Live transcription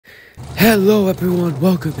Hello everyone,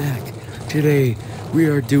 welcome back. Today we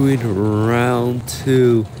are doing round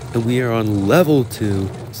 2 and we are on level 2.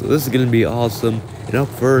 So this is going to be awesome. And up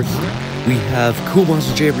first we have Cool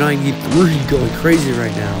Monster Jam 93 going crazy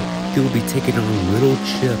right now. He will be taking on Little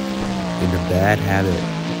Chip in the Bad Habit.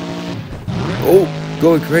 Oh,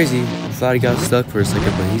 going crazy. Thought he got stuck for a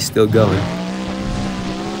second, but he's still going.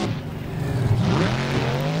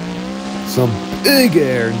 Some big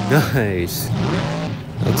air, nice.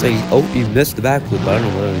 I'd say, oh, he missed the backflip. I don't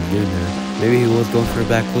know what he was doing there. Maybe he was going for a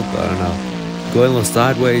backflip, I don't know. Going a little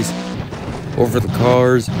sideways, over the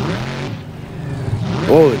cars.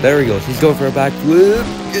 Oh, there he goes. He's going for a backflip.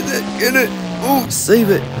 Get it. Oh,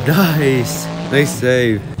 save it. Nice. Nice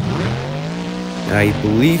save. And I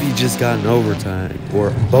believe he just got an overtime,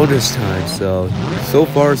 or bonus time, so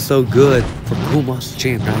far so good for Cool Monster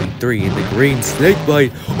Jam 93 in the green snake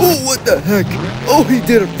bite. Oh, what the heck? Oh, he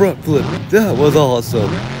did a front flip. That was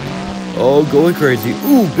awesome. Oh, going crazy.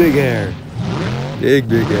 Ooh, big air.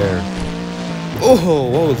 Big air. Oh,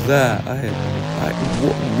 what was that?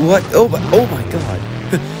 What? Oh my god.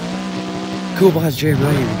 Cool Monster Jam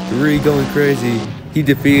 93 going crazy. He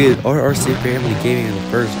defeated RRC Family Gaming in the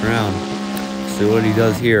first round. See what he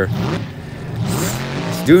does here.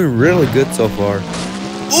 He's doing really good so far.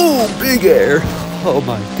 Oh, big air. Oh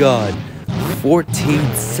my god.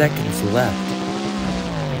 14 seconds left.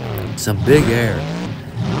 Some big air.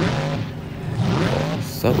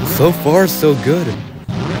 So far so good.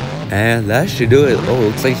 And that should do it. Oh,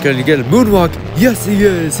 looks like he's gonna get a moonwalk. Yes, he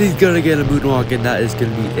is. He's gonna get a moonwalk, and that is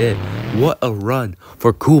gonna be it. What a run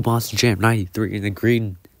for Cool Monster Jam 93 in the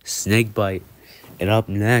green snake bite. And up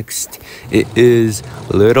next, it is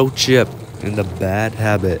Little Chip in the Bad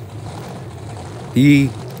Habit.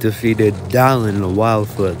 He defeated Dallin the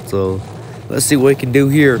Wildfoot, so let's see what he can do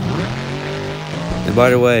here. And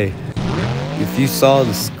by the way, if you saw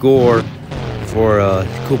the score for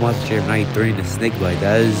Cool Monster Jam 93 in the snake bite,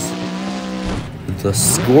 that is the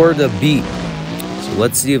score to beat. So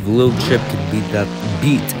let's see if Little Chip can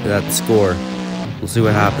beat that score. We'll see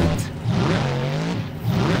what happens.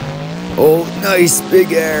 Oh, nice,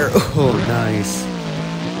 big air. Oh, nice.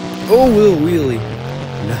 Oh, little wheelie.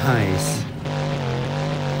 Nice.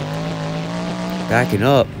 Backing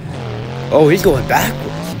up. Oh, he's going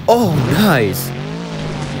backwards. Oh, nice.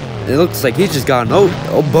 It looks like he's just got no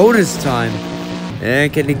bonus time.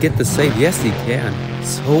 And can he get the save? Yes, he can.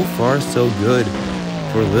 So far, so good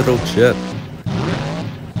for Little Chip.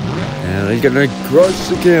 And he's gonna crush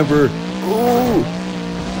the camper. Oh.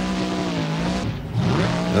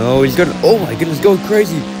 Oh, he's gonna, oh my goodness, going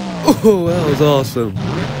crazy. Oh, that was awesome.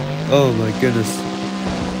 Oh my goodness.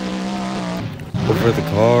 Over the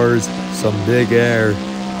cars, some big air.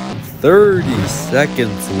 30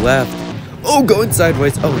 seconds left. Oh, going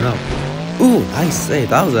sideways. Oh no. Ooh, nice save.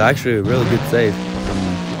 That was actually a really good save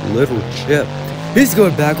from Little Chip. He's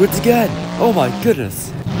going backwards again. Oh my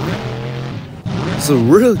goodness. It's a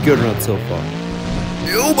really good run so far.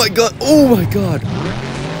 Oh my god. Oh my god.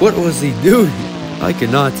 What was he doing? I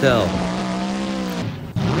cannot tell.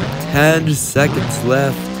 10 seconds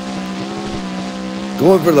left.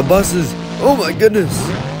 Going for the buses. Oh my goodness.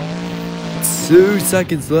 2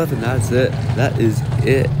 seconds left and that's it. That is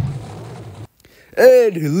it.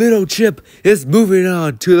 And Little Chip is moving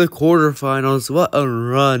on to the quarterfinals. What a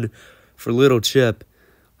run for Little Chip.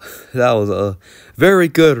 That was a very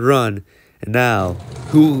good run. And now,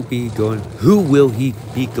 who will he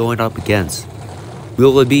be going up against?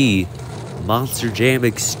 Will it be Monster Jam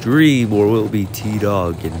Extreme, or will it be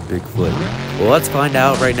T-Dog and Bigfoot? Well, let's find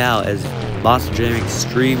out right now, as Monster Jam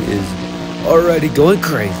Extreme is already going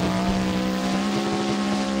crazy.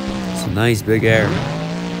 Some nice big air.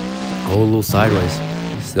 Oh, a little sideways.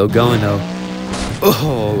 Still going though.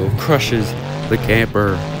 Oh, crushes the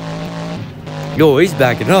camper. Oh, he's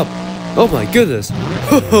backing up. Oh my goodness.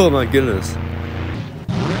 Oh my goodness.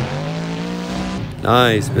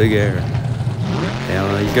 Nice big air.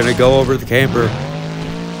 And he's gonna go over the camper.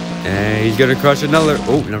 And he's gonna crush another.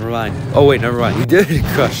 Oh, never mind. Oh, wait, never mind. He did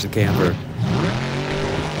crush the camper.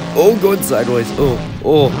 Oh, going sideways.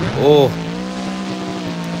 Oh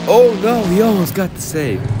no, he almost got the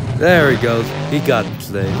save. There he goes. He got the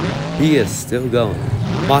save. He is still going.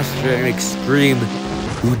 Monster Jam Extreme,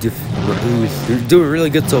 who's doing really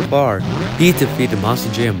good so far. He defeated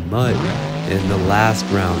Monster Jam Mutt in the last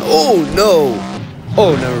round. Oh no!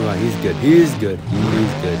 Oh, never mind. He's good. He's good.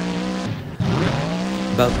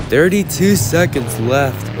 About 32 seconds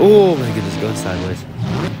left. Oh my goodness, going sideways.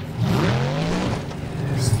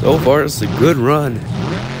 So far, it's a good run.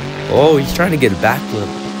 Oh, he's trying to get a backflip.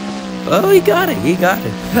 Oh, he got it.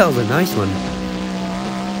 That was a nice one.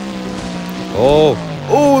 Oh,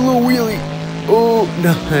 Oh, a little wheelie. Oh,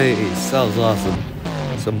 nice. That was awesome.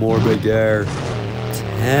 Some more big air.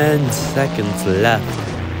 10 seconds left.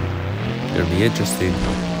 Gonna be interesting.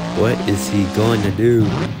 What is he going to do?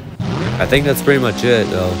 I think that's pretty much it,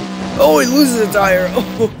 though. Oh, he loses a tire.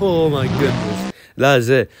 Oh my goodness. That is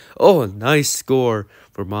it. Oh, nice score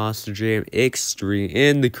for Monster Jam Extreme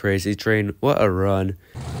in the Krazy Train. What a run.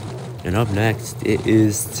 And up next, it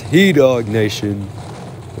is T-Dog Nation.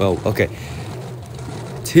 Well, okay.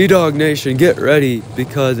 T-Dog Nation, get ready,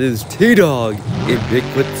 because it's T-Dog in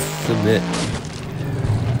Bigfoot Summit.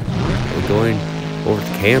 We're going over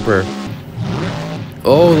to Camper.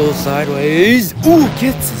 Oh, a little sideways. Ooh,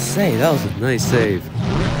 gets a save. That was a nice save.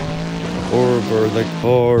 Over the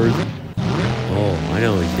cars. Oh, I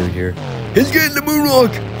know what he's doing here. He's getting the moonwalk.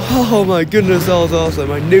 Oh my goodness, that was awesome.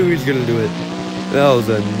 I knew he was gonna do it. That was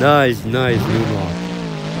a nice moonwalk.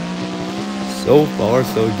 So far,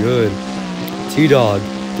 so good. T-Dog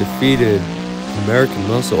defeated American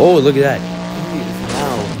Muscle. Oh, look at that. He is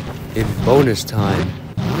now in bonus time.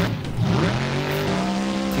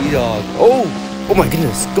 T-Dog. Oh my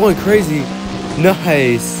goodness. Going crazy.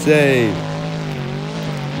 Nice save.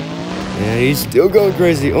 And he's still going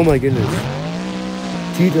crazy. Oh my goodness.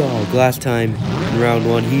 T-Dog last time in round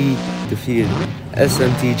 1, he defeated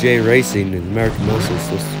SMTJ Racing in American Muscle.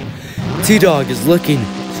 So T-Dog is looking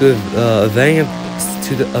to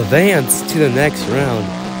advance to the next round.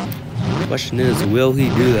 The question is, will he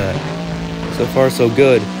do that? So far, so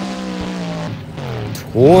good.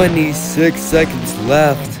 26 seconds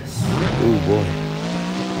left. Oh boy.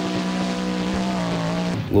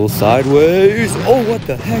 A little sideways. Oh, what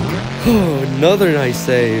the heck? Oh, another nice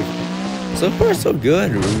save. So far, so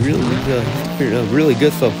good. Really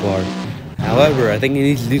good so far. However, I think he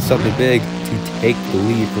needs to do something big to take the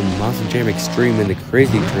lead from Monster Jam Extreme in the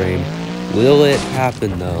Krazy Train. Will it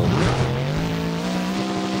happen, though?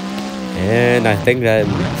 And I think that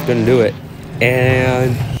it's going to do it.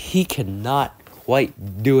 And he cannot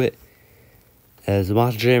quite do it, as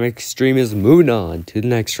Monster Jam Extreme is moving on to the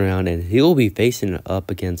next round, and he'll be facing up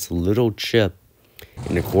against Little Chip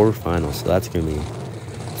in the quarterfinals. So that's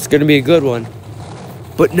it's gonna be a good one.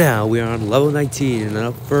 But now we are on level 19, and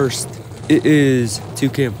up first it is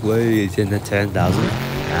Toucan Blaze in the 10,000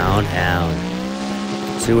 Pound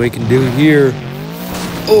Hound. See what he can do here.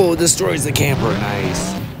 Oh, destroys the camper.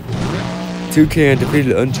 Nice. Toucan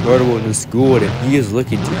defeated Unchartable in the school, and he is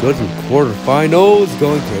looking to go to the quarterfinals.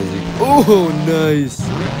 Going crazy. Oh, nice.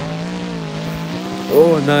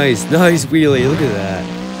 Oh, nice. Nice wheelie. Look at that.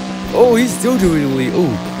 Oh, he's still doing a wheelie. Oh,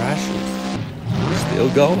 crashes. Still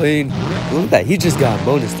going. Look at that. He just got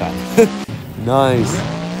bonus time. Nice.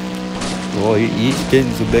 Oh, he's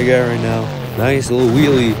getting some big air right now. Nice little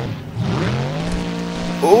wheelie.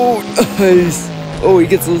 Oh, nice. Oh, he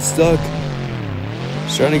gets a little stuck.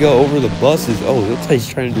 He's trying to go over the buses. Oh, looks like he's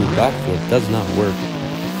trying to do a backflip. Does not work.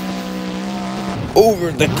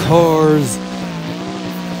 Over the cars.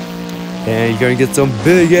 And you're going to get some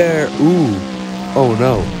big air. Ooh. Oh,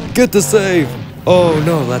 no. Get the save. Oh,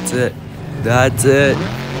 no. That's it. That's it.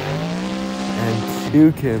 And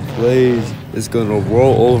Toucan Blaze is going to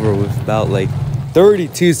roll over with about like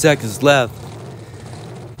 32 seconds left.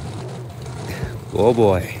 Oh,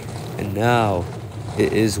 boy. And now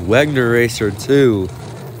it is Wagner Racer 2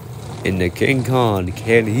 in the King Kong.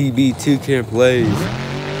 Can he beat Toucan Blaze?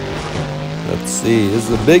 Let's see. This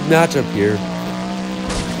is a big matchup here.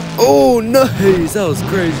 Oh, nice. That was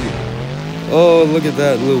crazy. Oh, look at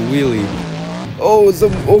that little wheelie.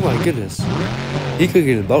 Oh my goodness. He could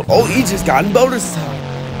get a bonus. Oh, he just got in bonus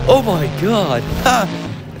time. Oh my god. Ha!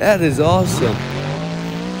 That is awesome.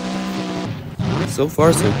 So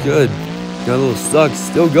far, so good. Got a little stuck.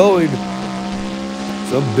 Still going.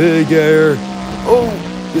 Some big air. Oh,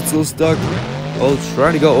 gets a little stuck. Oh,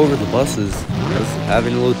 trying to go over the buses. Just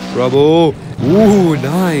having a little trouble. Ooh,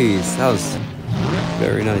 nice. That was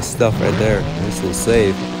very nice stuff right there. Nice little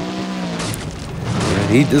save. And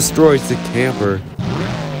he destroys the camper.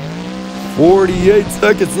 48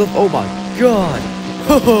 seconds left. Oh my god.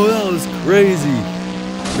 Oh, that was crazy.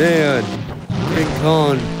 Man. King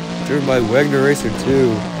Kong, driven by Wagner Racer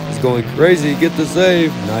 2, is going crazy. Get the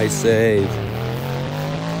save. Nice save.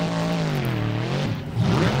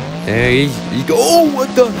 And he go. Oh,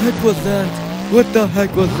 what the heck was that? What the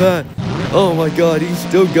heck was that? Oh my god, he's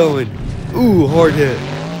still going. Ooh, hard hit.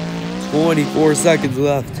 24 seconds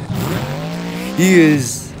left. He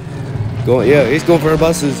is going, yeah, he's going for the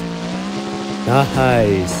buses.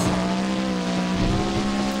 Nice.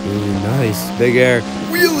 Ooh, nice. Big air.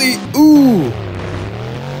 Wheelie. Ooh.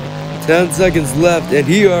 10 seconds left, and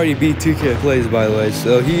he already beat Toucan Blaze, by the way,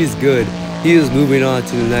 so he's good. He is moving on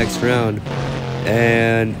to the next round.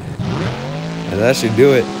 And that should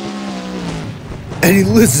do it. And he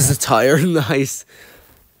loses a tire. Nice.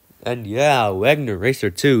 And yeah, Wagner Racer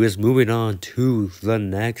 2 is moving on to the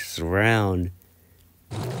next round.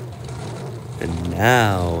 And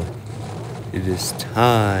now it is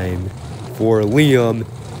time for Liam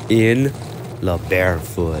in the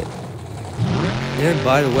Bearfoot. And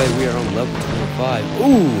by the way, we are on level 25.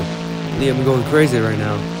 Ooh! Liam going crazy right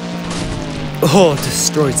now. Oh,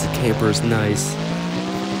 destroys the campers. Nice.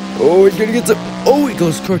 Oh, he's gonna get some. Oh, he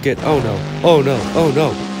goes crooked. Oh no. Oh no. Oh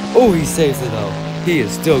no. Oh, he saves it though. He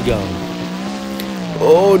is still going.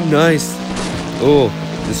 Oh, nice. Oh,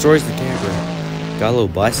 destroys the camper. Got a little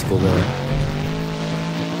bicycle there.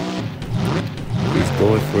 He's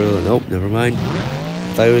going for the. Nope, never mind.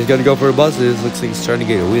 Thought he was gonna go for the buses. Looks like he's trying to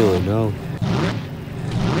get a wheelie. No.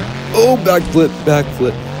 Oh, backflip,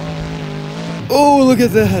 backflip. Oh, look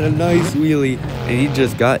at that. A nice wheelie. And he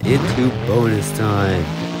just got into bonus time.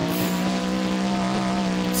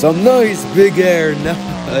 Some nice big air.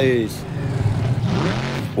 Nice.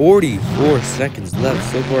 44 seconds left.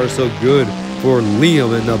 So far, so good for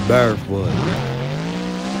Liam in the Bearfoot.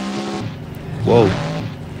 Whoa.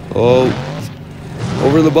 Oh.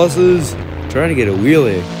 Over the buses. Trying to get a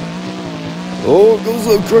wheelie. Oh, it goes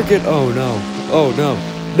so crooked. Oh, no. Oh, no.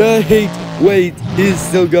 Wait, he's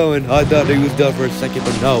still going. I thought he was done for a second,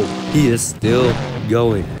 but no, he is still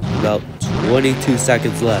going. About 22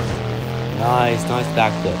 seconds left. Nice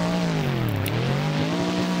backflip.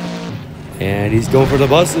 And he's going for the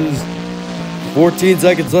buses. 14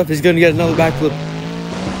 seconds left. He's going to get another backflip.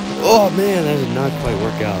 Oh, man, that did not quite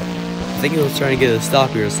work out. I think he was trying to get a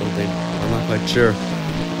stop here or something. I'm not quite sure.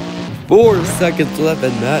 4 seconds left,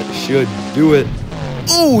 and that should do it.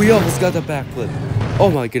 Oh, he almost got the backflip. Oh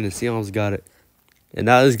my goodness, he almost got it. And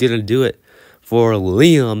that is going to do it for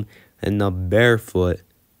Liam and the Bearfoot.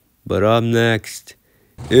 But up next,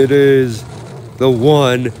 it is the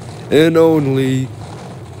one and only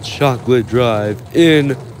Chocolate Drive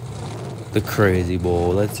in the Krazy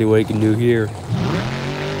Bowl. Let's see what he can do here.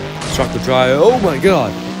 Chocolate Drive, oh my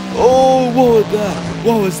god. Oh, what was that?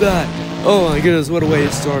 What was that? Oh my goodness, what a way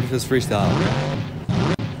to start his freestyle.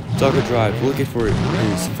 Chocolate Drive looking for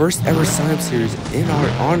his first ever sign-up series in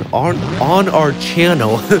on our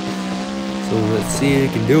channel. So let's see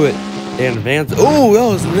if he can do it. And advance. Oh, that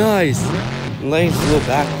was nice. Nice little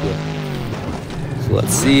backflip. So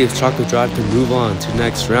let's see if Chocolate Drive can move on to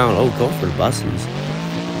next round. Oh, go for the buses.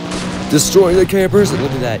 Destroying the campers, and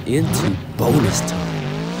look at that, into bonus time.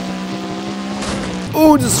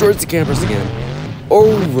 Oh, destroys the campers again.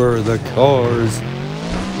 Over the cars.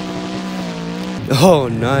 Oh,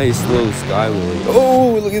 nice little sky wheelie.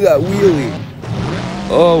 Oh, look at that wheelie.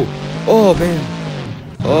 Oh, man.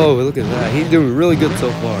 Oh, look at that. He's doing really good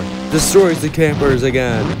so far. Destroys the campers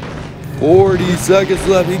again. 40 seconds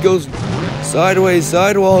left. He goes sideways,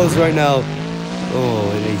 sidewalls right now.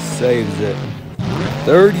 Oh, and he saves it.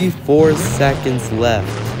 34 seconds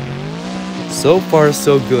left. So far,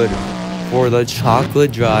 so good for the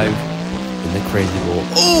Chocolate Drive in the Krazy Bowl.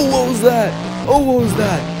 Oh, what was that? Oh, what was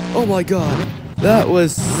that? Oh, my God. That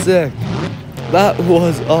was sick. That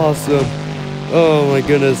was awesome. Oh my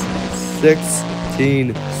goodness.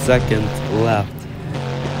 16 seconds left.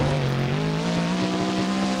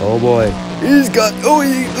 Oh boy. He's got,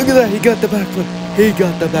 look at that. He got the backflip. He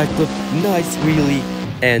got the backflip. Nice wheelie.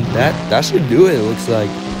 And that should do it, it looks like.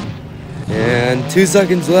 And 2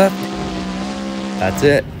 seconds left. That's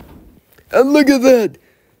it. And look at that.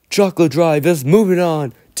 Chocolate Drive is moving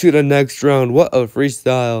on to the next round. What a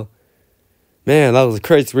freestyle. Man, that was a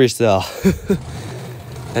crazy freestyle.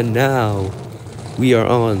 And now, we are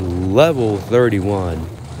on level 31.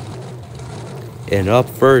 And up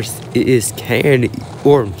first, it is Kane,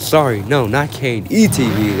 or sorry, no, not Kane,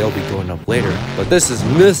 ETV. They'll be going up later. But this is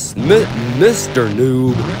Mr.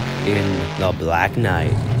 Noob in the Black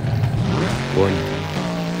Knight.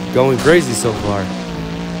 Going crazy so far.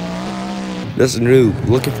 Mr. Noob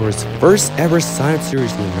looking for his first ever sign-up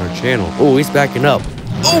series on our channel. Oh, he's backing up.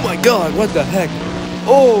 Oh my god, what the heck?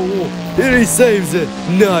 Oh, and he saves it.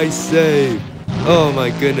 Nice save. Oh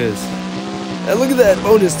my goodness. And look at that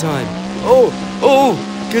bonus time. Oh,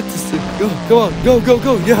 get this thing. Go, come on,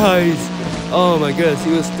 go. Nice. Oh my goodness,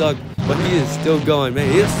 he was stuck, but he is still going. Man,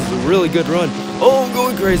 this is a really good run. Oh,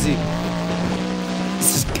 going crazy.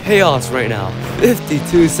 This is chaos right now.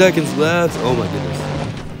 52 seconds left. Oh my goodness.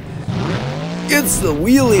 Gets the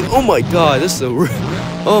wheelie. Oh my god, this is a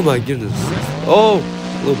oh my goodness. Oh,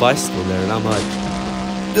 a little bicycle there, not much.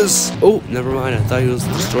 Oh, never mind. I thought he was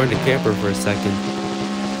destroying the camper for a second.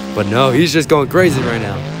 But no, he's just going crazy right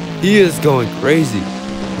now. He is going crazy.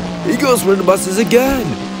 He goes for the buses again.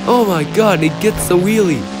 Oh my god, he gets the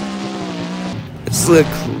wheelie. It's a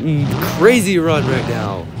crazy run right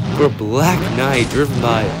now for Black Knight, driven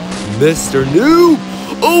by Mr. Noob.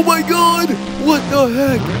 Oh my god, what the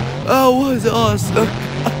heck? That was awesome.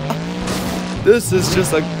 This is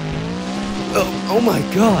just like, oh my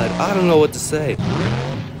god, I don't know what to say.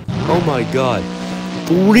 Oh my god,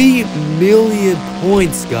 3 million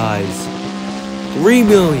points, guys. 3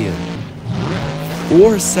 million.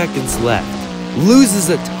 4 seconds left. Loses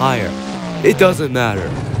a tire. It doesn't matter,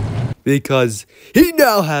 because he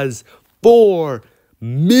now has 4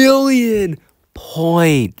 million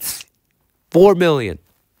points. 4 million.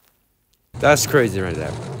 That's crazy right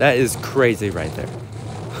there. That is crazy right there.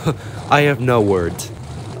 I have no words.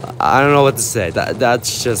 I don't know what to say.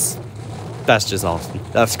 That's just awesome.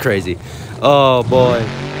 That's crazy. Oh boy.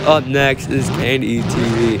 Up next is Candy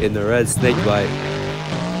TV in the red snake bite.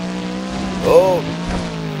 Oh,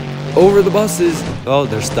 over the buses. Oh,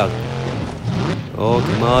 they're stuck. Oh,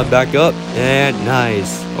 come on, back up. And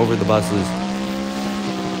nice. Over the buses.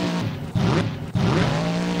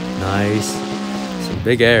 Nice. Some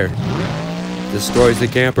big air. Destroys the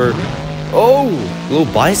camper. Oh,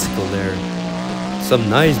 little bicycle there. Some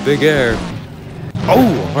nice big air.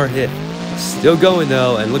 Oh, hard hit. Still going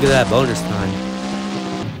though, and look at that bonus time.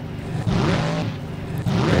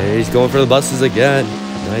 And he's going for the buses again.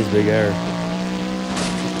 Nice big air.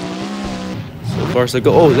 So far so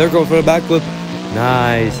good. Oh, they're going for the backflip.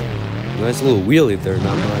 Nice. Nice little wheelie there,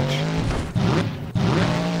 not much.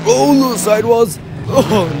 Oh, little sidewalls.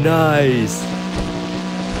 Oh, nice.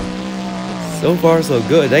 So far so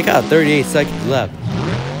good. They got 38 seconds left.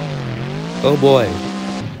 Oh boy.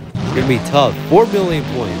 It's gonna be tough. 4 million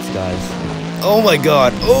points, guys. Oh my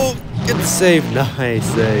god. Oh, get the save. Nice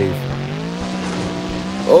save.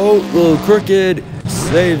 Oh, little crooked.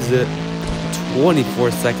 Saves it.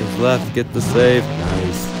 24 seconds left. Get the save.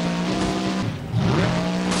 Nice.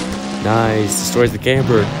 Nice. Destroys the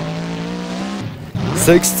camper.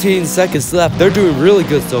 16 seconds left. They're doing really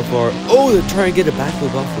good so far. Oh, they're trying to get a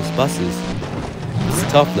backflip off those buses. It's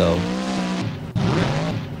tough though.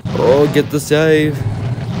 Oh, get the save.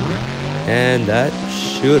 And that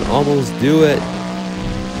should almost do it.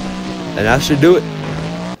 And that should do it.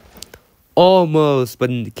 Almost, but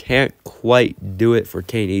can't quite do it for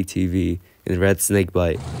Kane ATV in Red Snake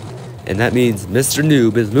Bite. And that means Mr.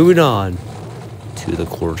 Noob is moving on to the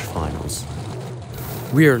quarterfinals.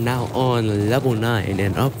 We are now on level 9,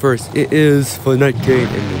 and up first it is Finite Kane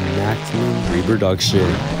in the maximum reproduction.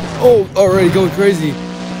 Oh, already going crazy.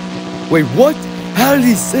 Wait, what? How did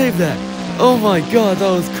he save that? Oh my god,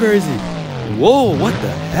 that was crazy. Whoa, what the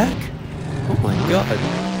heck? Oh my god.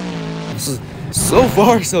 This is so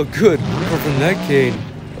far so good for Finite Kane.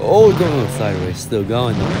 Oh, going sideways. Still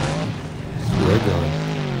going though. Still going.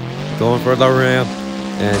 Going for the ramp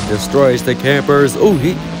and destroys the campers. Oh,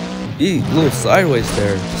 he a little sideways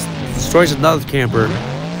there. Just destroys another camper.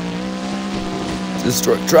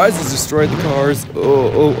 Tries to destroy the cars.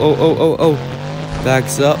 Oh.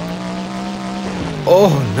 Backs up. Oh,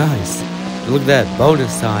 nice. Look at that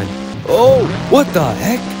bonus time. Oh, what the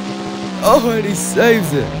heck? Oh, and he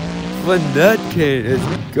saves it. Finite Kane is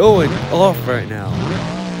going off right now.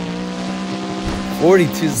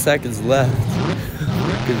 42 seconds left.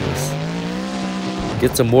 Goodness.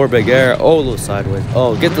 Get some more big air. Oh, a little sideways.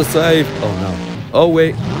 Oh, get the save. Oh, no. Oh,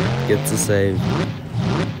 wait. Gets the save.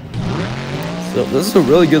 So, this is a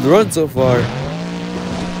really good run so far.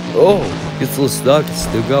 Oh, gets a little stuck. It's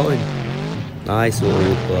still going. Nice little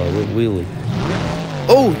wheelie.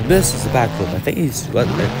 Oh, he misses the backflip. I think he's...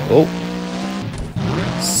 Oh.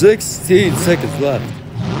 16 seconds left.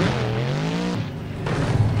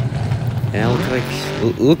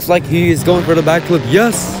 And looks like he is going for the backflip.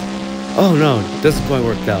 Yes! Oh no, doesn't quite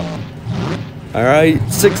work out. Alright,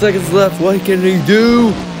 6 seconds left. What can he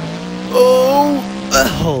do? Oh!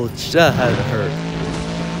 Ouch, that had to hurt.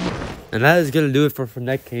 And that is going to do it for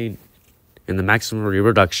Finite Kane in the maximum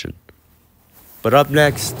reproduction. But up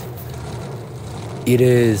next, it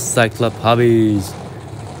is Cyclops Hobbies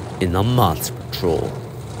in the Monster Patrol.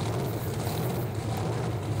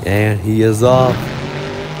 And he is off.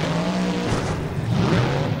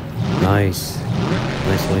 Nice.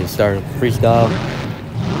 Nice way to start a freestyle.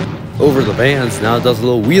 Over the vans. Now it does a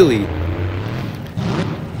little wheelie.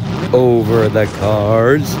 Over the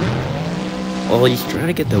cars. Oh, he's trying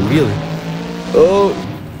to get the wheelie. Oh.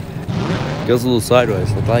 Goes a little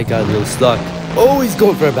sideways. Looks like he got a little stuck. Oh, he's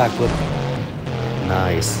going for a backflip.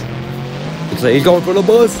 Nice. Looks like he's going for the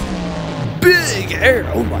bus. Big air.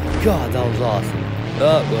 Oh my god, that was awesome.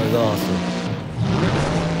 That was awesome.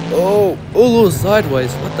 Oh, a little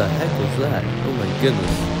sideways. What the heck was that? Oh my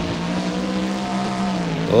goodness.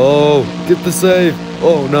 Oh, get the save.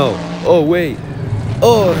 Oh, no. Oh, wait.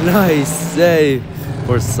 Oh, nice save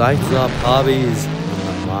for Cyclops Hobbies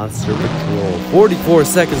on the Monster Patrol. 44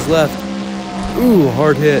 seconds left. Ooh,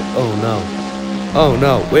 hard hit. Oh, no. Oh,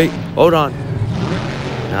 no. Wait. Hold on.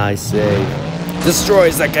 Nice save.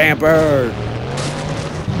 Destroys the camper.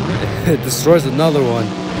 It destroys another one.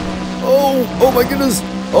 Oh my goodness.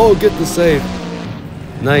 Oh, get the save.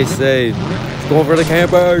 Nice save. He's going for the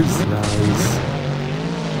campers. Nice.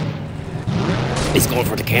 He's going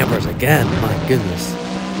for the campers again. My goodness.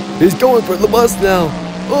 He's going for the bus now.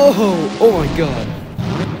 Oh my god.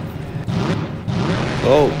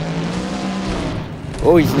 Oh,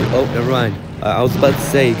 never mind. I was about to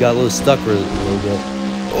say he got a little stuck for a little bit.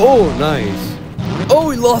 Oh, nice. Oh,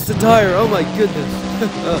 he lost a tire. Oh my goodness.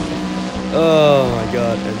 Oh my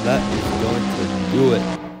god. And that is going to do it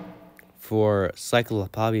for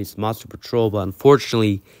Cyclops Hobbies Monster Patrol. But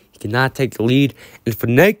unfortunately, he cannot take the lead. And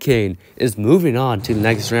Fanatic Kane is moving on to the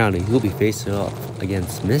next round. And he'll be facing off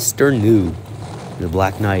against Mr. New, the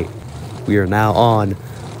Black Knight. We are now on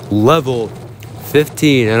level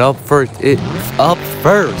 15. And up first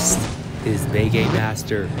is Big Game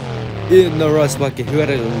Master in the Rust Bucket, who had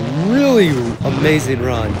a really amazing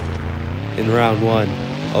run in round 1.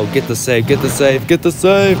 Oh, get the save, get the save, get the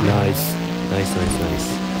save. Nice.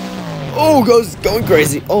 Oh, going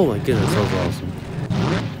crazy. Oh my goodness, that was awesome.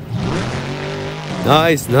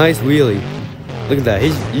 Nice wheelie. Look at that,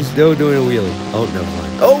 he's still doing a wheelie. Oh, never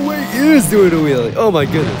mind. Oh wait, he is doing a wheelie. Oh my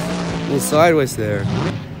goodness. A little sideways there.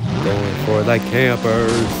 Going for the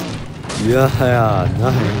campers. Yeah,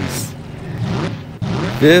 nice.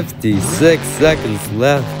 56 seconds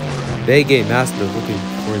left. Big Game Master looking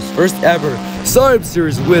for his first ever Summit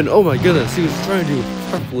Series win. Oh my goodness, he was trying to do a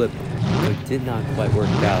front flip, but it did not quite work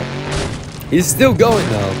out. He's still going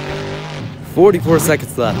though. 44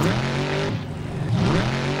 seconds left.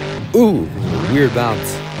 Ooh, weird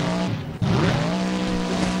bounce.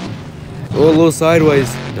 Oh, a little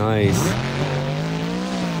sideways. Nice.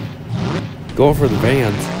 Going for the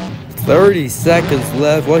vans. 30 seconds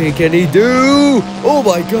left. What can he do? Oh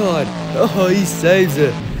my god. Oh, he saves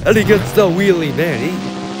it. And he gets the wheelie. Man,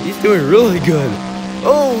 he's doing really good.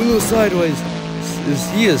 Oh, a little sideways.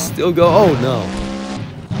 He is still going. Oh no.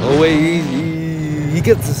 Oh wait, he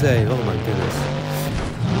gets the save. Oh my goodness.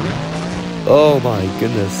 Oh my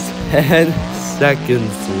goodness. 10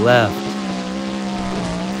 seconds left.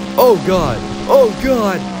 Oh god. Oh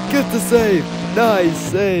god. Get the save. Nice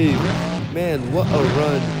save. Man, what a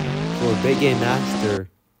run for Big Game Master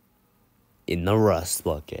in the Rust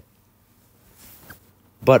Bucket.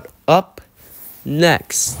 But up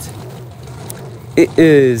next, it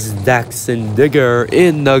is Daxon Digger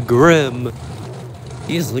in the Grim.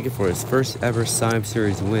 He is looking for his first ever Summit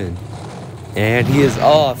Series win. And he is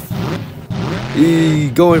off. He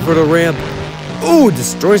going for the ramp. Oh,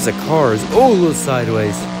 destroys the cars. Oh, a little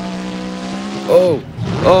sideways. Oh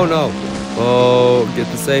no. Oh, get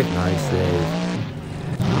the save. Nice save.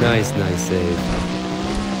 Nice save.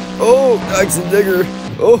 Oh, Daxon Digger.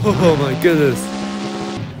 Oh my goodness.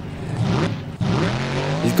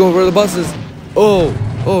 He's going for the buses. Oh,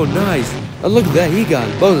 nice. And look at that. He got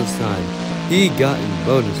in bonus time.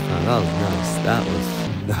 That was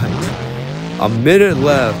nice. A minute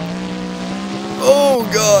left. Oh,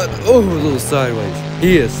 God. Oh, a little sideways.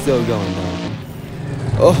 He is still going down.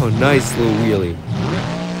 Oh, nice little wheelie.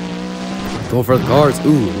 Going for the cars. Ooh,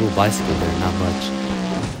 a little bicycle there. Not much.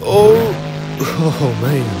 Oh,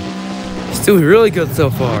 man. He's doing really good so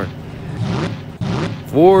far.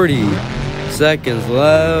 40 seconds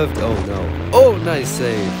left. Oh no. Oh, nice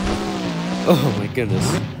save. Oh my goodness.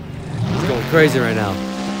 He's going crazy right now.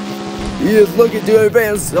 He is looking to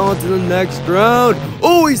advance on to the next round.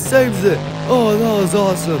 Oh, he saves it. Oh, that was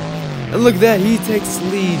awesome. And look at that. He takes the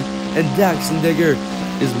lead. And Daxon Digger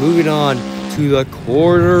is moving on to the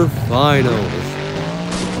quarterfinals.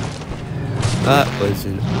 That was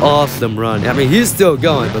an awesome run. I mean, he's still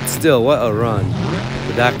going, but still, what a run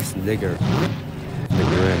for Daxon Digger in the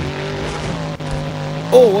Grim.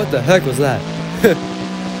 Oh, what the heck was that?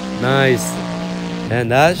 Nice.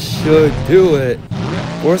 And that should do it.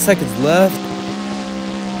 4 seconds left.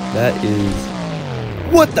 That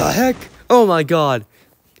is... What the heck? Oh my god.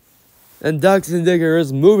 And Daxon Digger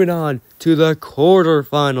is moving on to the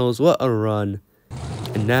quarterfinals. What a run.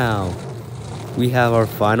 And now, we have our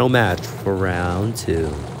final match for round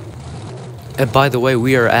 2. And by the way,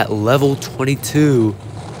 we are at level 22.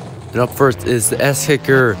 And up first is the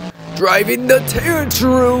S-Kicker driving the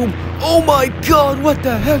Tantrum. Oh my god, what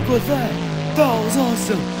the heck was that? That was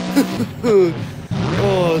awesome.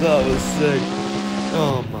 Oh, that was sick.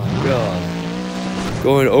 Oh my god.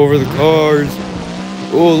 Going over the cars.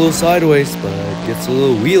 Oh, a little sideways, but gets a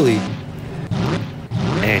little wheelie.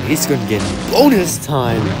 And he's gonna get bonus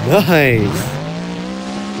time. Nice.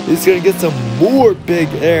 He's gonna get some more big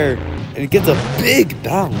air. And he gets a big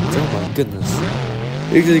bounce. Oh my goodness.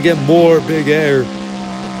 He's gonna get more big air.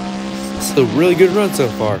 This is a really good run so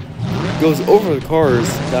far. Goes over the cars.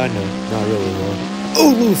 Kinda, not really though.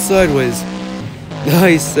 Oh, a little sideways.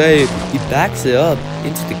 Nice save. He backs it up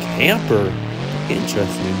into the camper.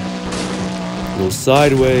 Interesting. A little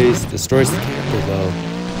sideways. Destroys the camper though.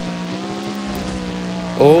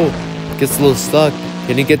 Oh, gets a little stuck.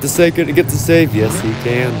 Can he get the save? Can he get the save? Yes, he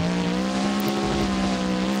can.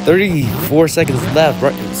 34 seconds left.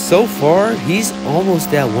 Right. So far, he's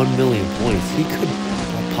almost at 1 million points. He could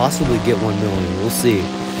possibly get 1 million. We'll see.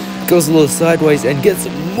 Goes a little sideways and gets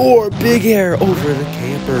more big air over the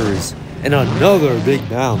campers. And another big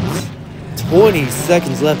bounce. 20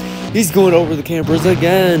 seconds left. He's going over the campers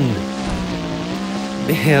again.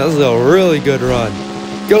 Man, this is a really good run.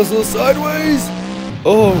 Goes a little sideways.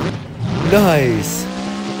 Oh, nice.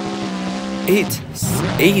 8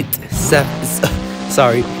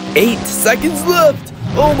 seconds left.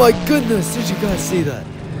 Oh my goodness, did you guys see that?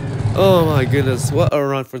 Oh my goodness, what a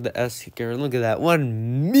run for the S-Kicker. Look at that,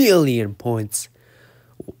 1 million points.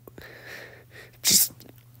 Just,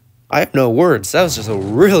 I have no words. That was just a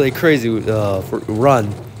really crazy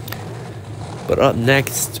run. But up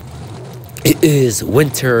next, it is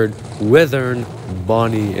Weathered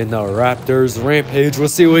Bonnie in the Raptors Rampage. We'll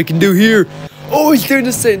see what we can do here. Oh, he's doing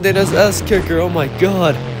the same thing as S-Kicker. Oh my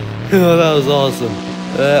god. Oh, that was awesome.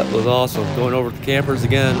 That was awesome. Going over the campers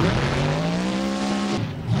again.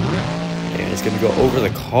 And he's going to go over the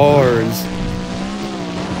cars.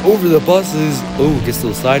 Over the buses. Oh, gets a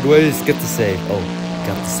little sideways. Get the save. Oh,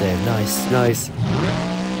 got the save. Nice, nice.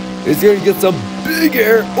 He's going to get some big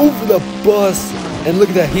air over the bus. And look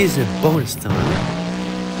at that. He's in bonus time.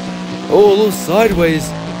 Oh, a little sideways.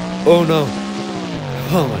 Oh no.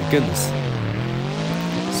 Oh my goodness.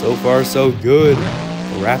 So far, so good.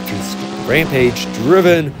 Raptors Rampage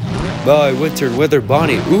driven by Weathered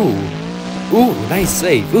Bonnie. Ooh. Ooh, nice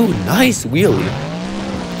save. Ooh, nice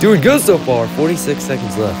wheelie. Doing good so far. 46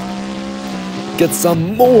 seconds left. Gets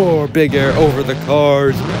some more big air over the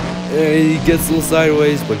cars. And he gets a little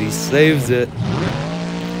sideways, but he saves it.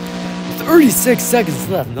 36 seconds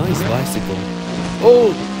left. Nice bicycle.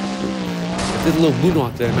 Oh. Did a little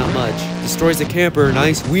moonwalk there, not much. Destroys the camper,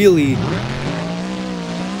 nice wheelie.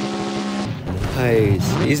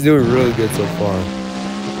 Nice. He's doing really good so far.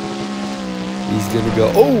 He's gonna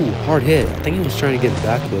go, oh, hard hit. I think he was trying to get a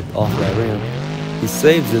backflip off that ramp. He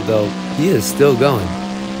saves it though. He is still going.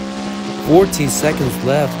 14 seconds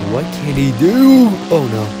left. What can he do? Oh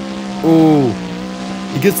no. Oh,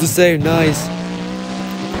 he gets the save, nice.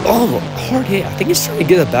 Oh, hard hit. I think he's trying to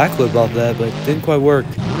get a backflip off that, but it didn't quite work.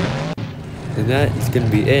 And that is going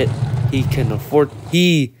to be it. He cannot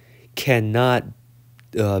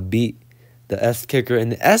beat the S-Kicker.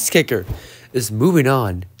 And the S-Kicker is moving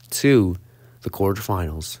on to the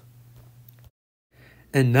quarterfinals.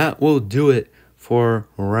 And that will do it for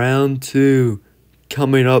round 2.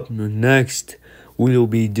 Coming up next, we will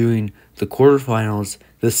be doing the quarterfinals,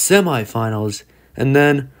 the semifinals, and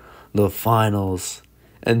then the finals.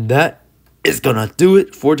 And that is going to do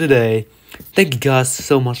it for today. Thank you guys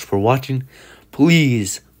so much for watching.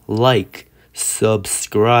 Please like,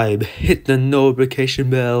 subscribe, hit the notification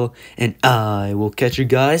bell, and I will catch you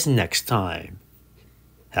guys next time.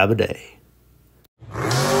 Have a day.